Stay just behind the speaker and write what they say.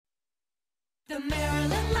The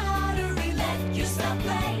Maryland Lottery, let yourself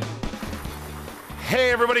play. Hey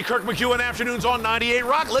everybody, Kirk McEwen, afternoons on 98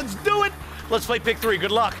 Rock. Let's do it. Let's play pick three.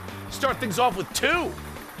 Good luck. Start things off with 2.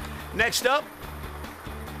 Next up,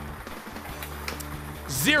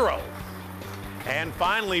 0. And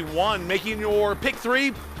finally 1, making your pick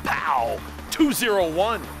three, pow,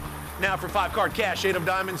 201. Now for 5-card cash, 8 of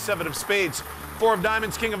diamonds, 7 of spades, 4 of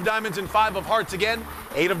diamonds, king of diamonds, and 5 of hearts again.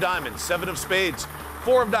 8 of diamonds, 7 of spades,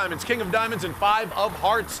 4 of diamonds, king of diamonds, and 5 of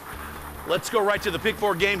hearts. Let's go right to the pick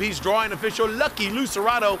 4 game. He's drawing official Lucky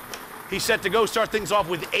Lucerato. He's set to go. Start things off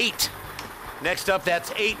with 8. Next up,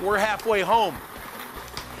 that's 8. We're halfway home.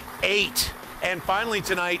 8. And finally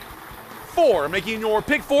tonight, 4, making your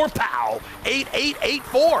pick 4, pow,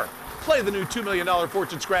 8884. Play the new $2 million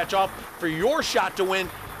fortune scratch off for your shot to win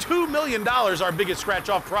 $2 million, our biggest scratch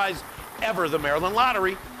off prize ever, the Maryland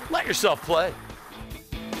Lottery. Let yourself play.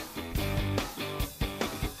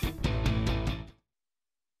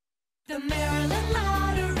 The Maryland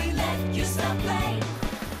Lottery, let yourself play.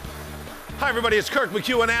 Hi everybody, it's Kirk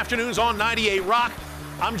McEwen, afternoons on 98 Rock.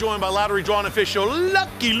 I'm joined by lottery drawing official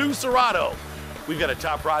Lucky Lucerato. We've got a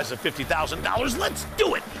top prize of $50,000. Let's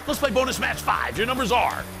do it. Let's play bonus match 5. Your numbers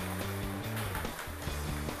are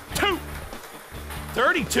 2,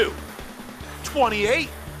 32, 28,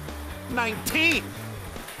 19,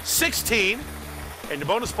 16, and your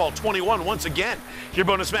bonus ball 21 once again. Your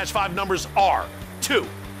bonus match 5 numbers are 2,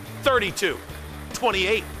 32,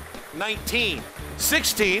 28, 19,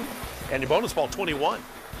 16, and your bonus ball 21.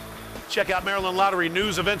 Check out Maryland Lottery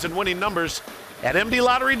news, events, and winning numbers at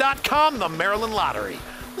mdlottery.com, the Maryland Lottery.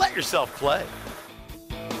 Let yourself play.